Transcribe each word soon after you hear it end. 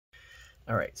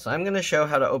Alright, so I'm going to show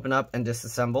how to open up and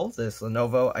disassemble this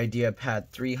Lenovo IdeaPad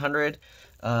 300,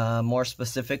 more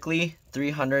specifically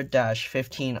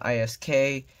 300-15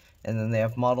 ISK, and then they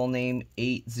have model name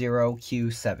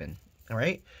 80Q7.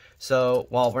 Alright, so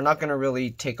while we're not going to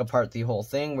really take apart the whole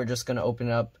thing, we're just going to open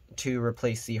it up to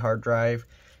replace the hard drive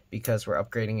because we're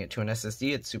upgrading it to an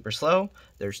SSD. It's super slow.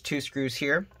 There's 2 screws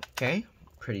here, okay,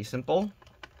 pretty simple.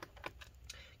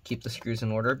 Keep the screws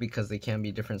in order because they can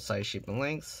be different size, shape, and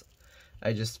lengths.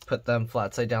 I just put them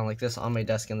flat side down like this on my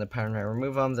desk in the pattern I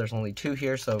remove them. There's only 2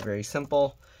 here, so very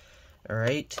simple.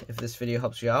 Alright, if this video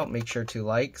helps you out, make sure to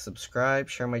like, subscribe,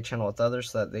 share my channel with others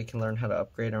so that they can learn how to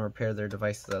upgrade and repair their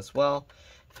devices as well.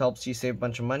 If it helps you save a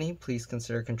bunch of money, please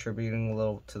consider contributing a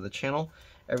little to the channel.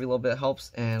 Every little bit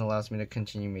helps and allows me to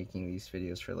continue making these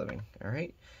videos for a living.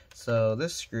 Alright, so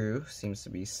this screw seems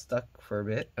to be stuck for a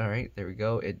bit. Alright, there we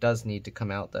go. It does need to come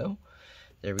out though.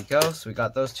 There we go. So we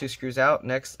got those 2 screws out.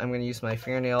 Next, I'm going to use my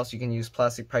fingernails. You can use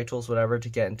plastic pry tools, whatever, to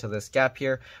get into this gap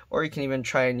here. Or you can even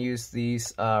try and use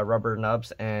these rubber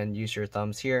nubs and use your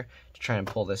thumbs here to try and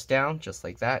pull this down, just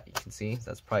like that. You can see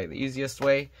that's probably the easiest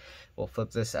way. We'll flip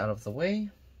this out of the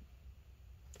way.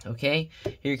 Okay,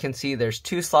 here you can see there's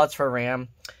 2 slots for RAM.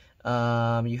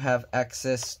 You have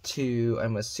access to,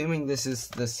 I'm assuming this is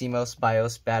the CMOS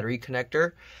BIOS battery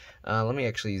connector. Let me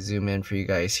actually zoom in for you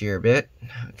guys here a bit.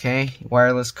 Okay,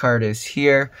 wireless card is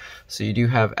here, so you do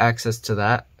have access to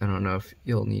that. I don't know if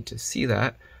you'll need to see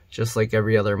that. Just like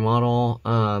every other model,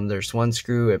 there's 1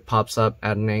 screw, it pops up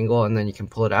at an angle, and then you can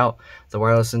pull it out. The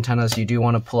wireless antennas, you do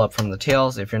want to pull up from the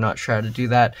tails if you're not sure how to do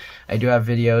that. I do have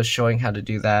videos showing how to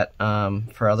do that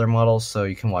for other models, so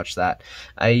you can watch that.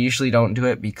 I usually don't do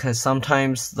it because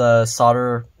sometimes the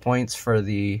solder points for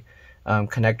the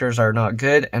connectors are not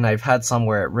good, and I've had some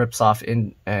where it rips off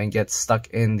in and gets stuck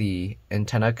in the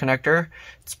antenna connector.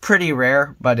 It's pretty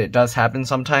rare, but it does happen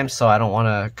sometimes, so I don't want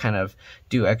to kind of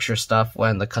do extra stuff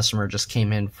when the customer just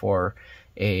came in for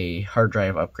a hard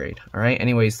drive upgrade. Alright,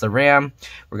 anyways, the RAM,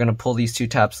 we're going to pull these 2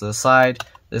 tabs to the side.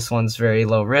 This one's very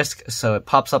low risk, so it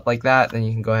pops up like that. Then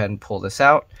you can go ahead and pull this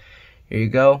out. Here you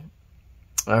go.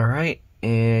 Alright,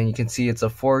 and you can see it's a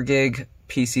 4 gig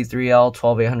PC3L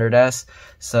 12800S,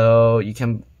 so you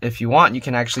can, if you want, you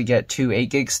can actually get 2 8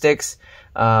 gig sticks.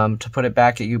 To put it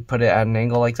back, you put it at an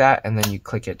angle like that, and then you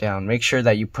click it down. Make sure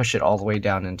that you push it all the way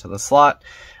down into the slot.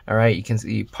 Alright, you can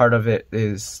see part of it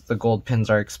is the gold pins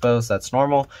are exposed, that's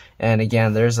normal. And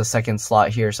again, there's a second slot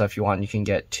here, so if you want, you can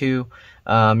get 2.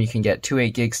 You can get 2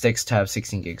 8 gig sticks to have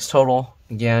 16 gigs total.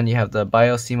 Again, you have the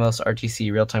BIOS CMOS RTC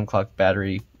real-time clock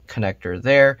battery connector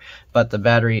there, but the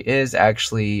battery is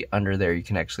actually under there. You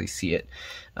can actually see it.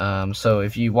 So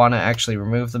if you want to actually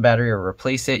remove the battery or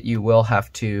replace it, you will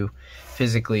have to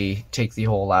physically take the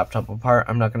whole laptop apart.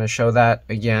 I'm not going to show that.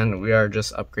 Again, we are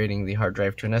just upgrading the hard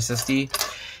drive to an SSD,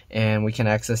 and we can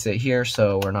access it here,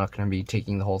 so we're not going to be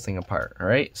taking the whole thing apart.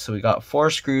 Alright, so we got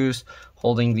 4 screws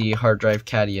holding the hard drive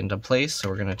caddy into place, so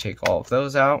we're going to take all of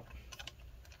those out.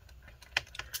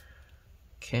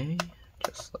 Okay,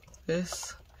 just like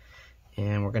this.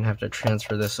 And we're going to have to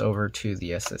transfer this over to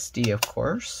the SSD, of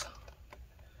course.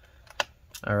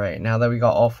 Alright, now that we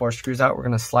got all 4 screws out, we're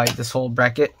going to slide this whole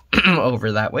bracket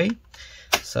over that way.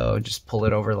 So just pull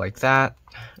it over like that.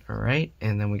 Alright,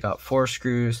 and then we got 4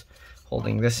 screws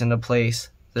holding this into place.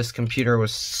 This computer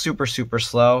was super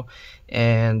slow,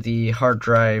 and the hard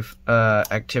drive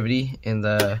activity in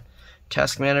the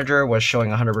task manager was showing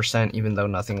 100% even though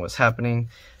nothing was happening.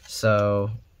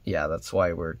 So yeah, that's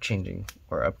why we're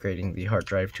upgrading the hard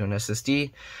drive to an SSD.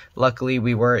 Luckily,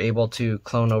 we were able to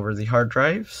clone over the hard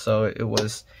drive, so it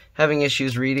was having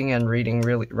issues running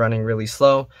really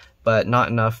slow, but not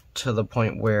enough to the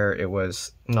point where it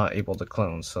was not able to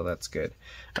clone, so that's good.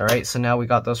 Alright, so now we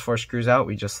got those 4 screws out.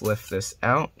 We just lift this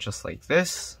out, just like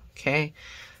this, okay?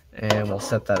 And we'll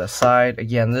set that aside.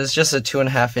 Again, this is just a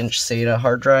 2.5-inch SATA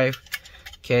hard drive.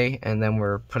 Okay, and then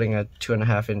we're putting a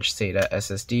 2.5-inch SATA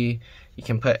SSD. You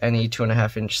can put any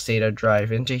 2.5-inch SATA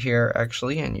drive into here,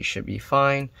 actually, and you should be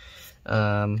fine.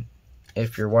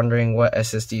 If you're wondering what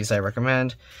SSDs I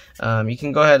recommend, you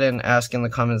can go ahead and ask in the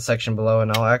comments section below,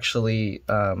 and I'll actually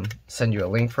send you a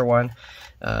link for one.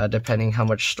 Depending how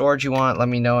much storage you want, let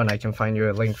me know, and I can find you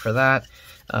a link for that.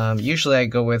 Usually I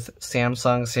go with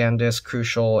Samsung, SanDisk,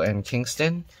 Crucial, and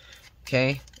Kingston.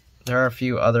 Okay, there are a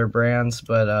few other brands,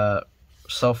 but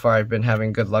so far I've been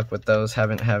having good luck with those.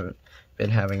 Haven't been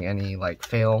having any like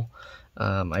fail.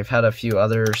 I've had a few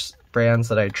other brands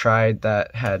that I tried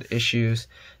that had issues,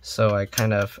 so I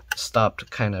kind of stopped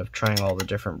trying all the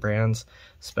different brands,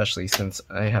 especially since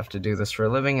I have to do this for a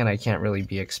living and I can't really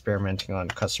be experimenting on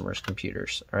customers'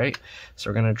 computers. Alright, so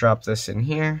we're going to drop this in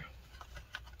here.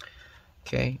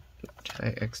 Okay,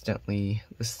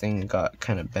 this thing got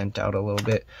kind of bent out a little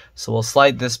bit. So we'll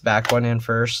slide this back one in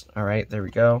first. All right, there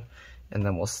we go. And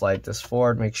then we'll slide this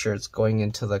forward, make sure it's going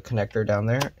into the connector down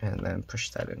there, and then push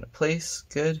that into place.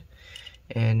 Good.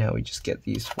 And now we just get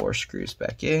these 4 screws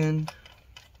back in.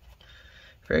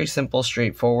 Very simple,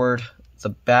 straightforward. The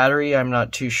battery, I'm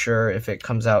not too sure if it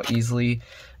comes out easily.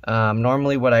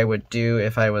 Normally what I would do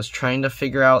if I was trying to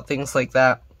figure out things like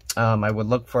that, I would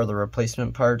look for the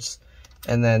replacement parts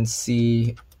and then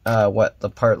see what the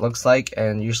part looks like,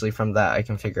 and usually from that I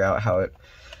can figure out how it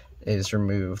is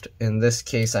removed. In this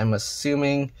case, I'm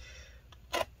assuming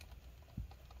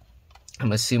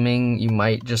you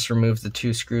might just remove the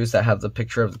 2 screws that have the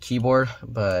picture of the keyboard,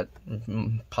 but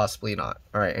possibly not.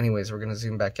 Alright, anyways, we're going to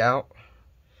zoom back out.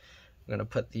 I'm going to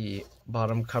put the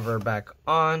bottom cover back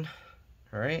on.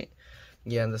 Alright,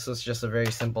 again, this was just a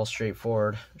very simple,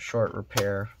 straightforward, short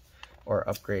repair or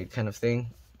upgrade kind of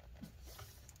thing.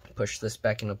 Push this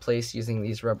back into place using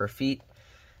these rubber feet.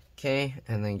 Okay,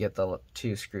 and then get the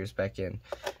 2 screws back in.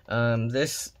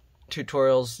 This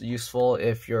tutorial's useful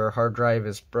if your hard drive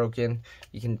is broken.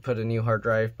 You can put a new hard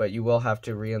drive, but you will have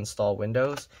to reinstall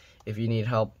Windows. If you need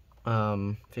help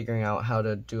figuring out how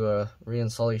to do a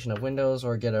reinstallation of Windows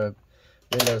or get a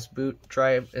Windows boot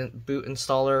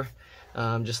installer,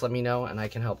 just let me know and I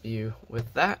can help you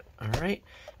with that. Alright,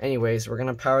 anyways, we're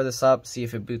gonna power this up, see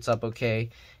if it boots up okay,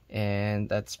 and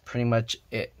that's pretty much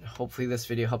it. Hopefully this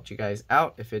video helped you guys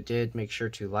out. If it did, make sure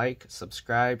to like,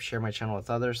 subscribe, share my channel with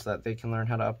others so that they can learn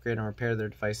how to upgrade and repair their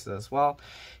devices as well.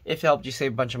 If it helped you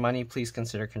save a bunch of money, please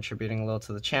consider contributing a little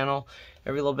to the channel.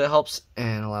 Every little bit helps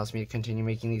and allows me to continue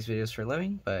making these videos for a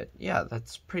living. But yeah,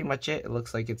 that's pretty much it. It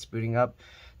looks like it's booting up.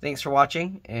 Thanks for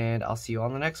watching, and I'll see you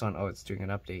on the next one. Oh, it's doing an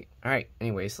update. Alright,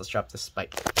 anyways, let's drop this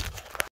spike.